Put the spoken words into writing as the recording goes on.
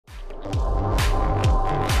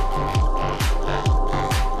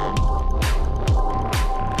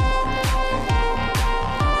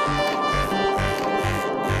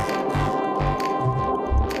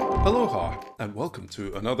Aloha and welcome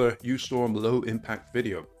to another YouStorm low impact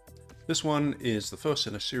video. This one is the first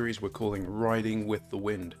in a series we're calling Riding with the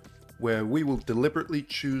Wind, where we will deliberately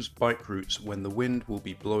choose bike routes when the wind will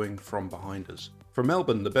be blowing from behind us. For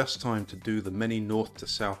Melbourne, the best time to do the many north to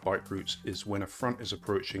south bike routes is when a front is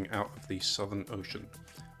approaching out of the Southern Ocean.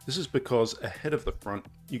 This is because ahead of the front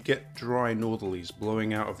you get dry northerlies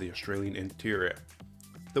blowing out of the Australian interior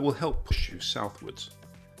that will help push you southwards.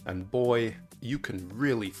 And boy, you can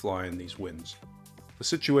really fly in these winds. The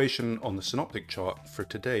situation on the synoptic chart for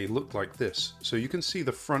today looked like this, so you can see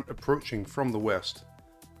the front approaching from the west,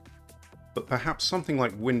 but perhaps something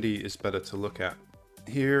like windy is better to look at.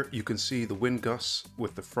 Here you can see the wind gusts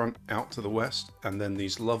with the front out to the west, and then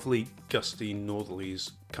these lovely gusty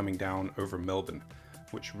northerlies coming down over Melbourne,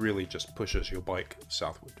 which really just pushes your bike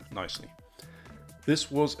southward nicely. This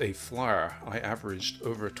was a flyer. I averaged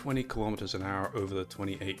over 20 kilometers an hour over the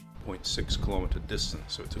 28.6 kilometer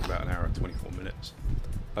distance, so it took about an hour and 24 minutes.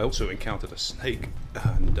 I also encountered a snake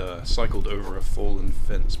and cycled over a fallen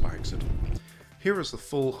fence by accident. Here is the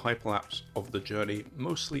full hyperlapse of the journey,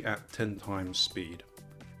 mostly at 10 times speed.